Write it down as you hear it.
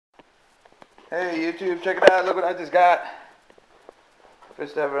Hey YouTube, check it out, look what I just got.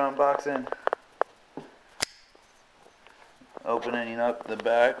 First ever unboxing. Opening up the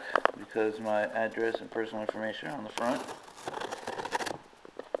back because my address and personal information are on the front.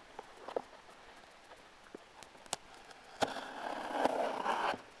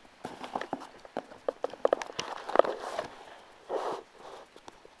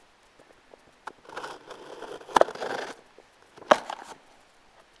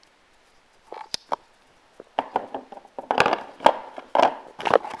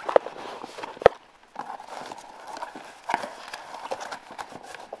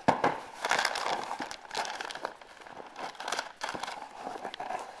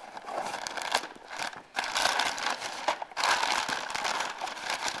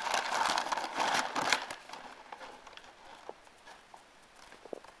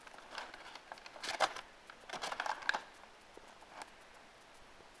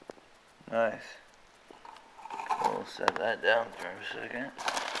 Nice. We'll set that down for a second.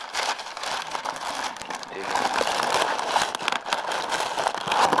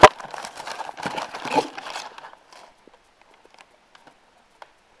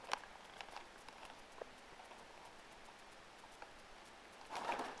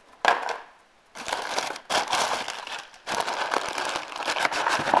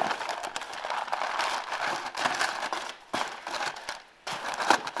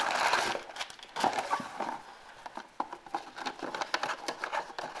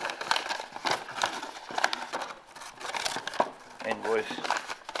 Invoice.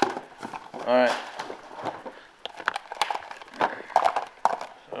 Alright.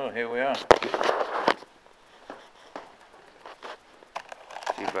 So here we are. See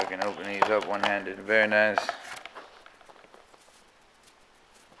if I can open these up one-handed. Very nice.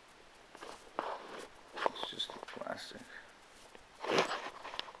 It's just plastic.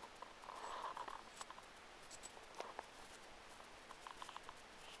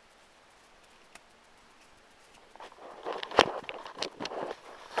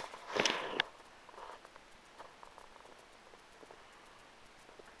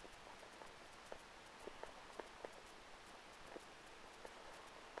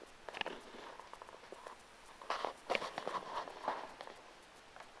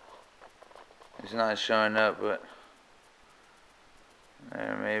 It's not showing up, but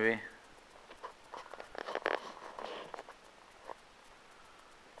there maybe.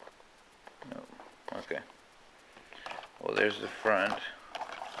 Nope. Okay. Well, there's the front.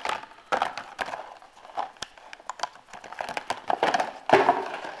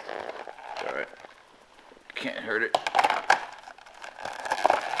 Alright. Can't hurt it.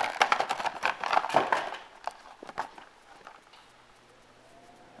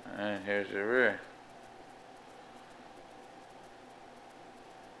 And here's the rear.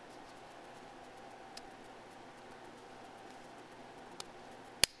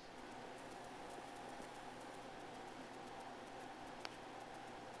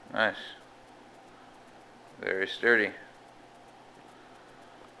 Nice. Very sturdy.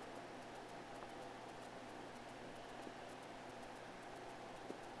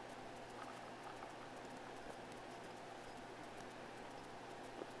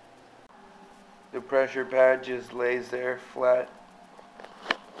 The pressure pad just lays there flat.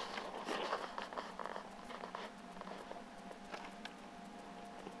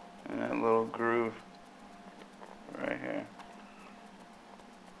 And that little groove right here.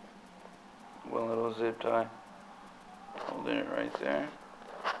 One little zip tie holding it right there.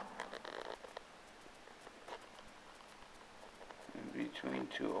 In between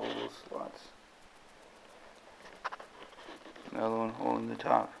two oval slots. Another one holding the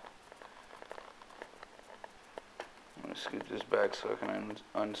top. I'm going to scoot this back so I can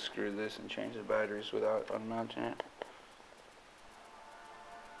unscrew this and change the batteries without unmounting it.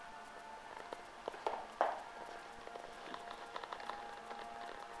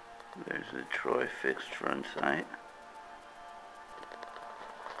 There's the Troy fixed front sight.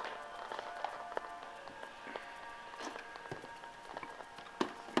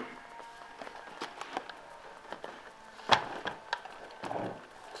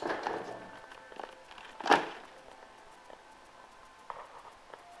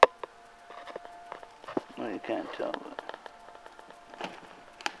 Well, you can't tell, but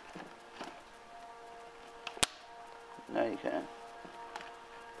now you can.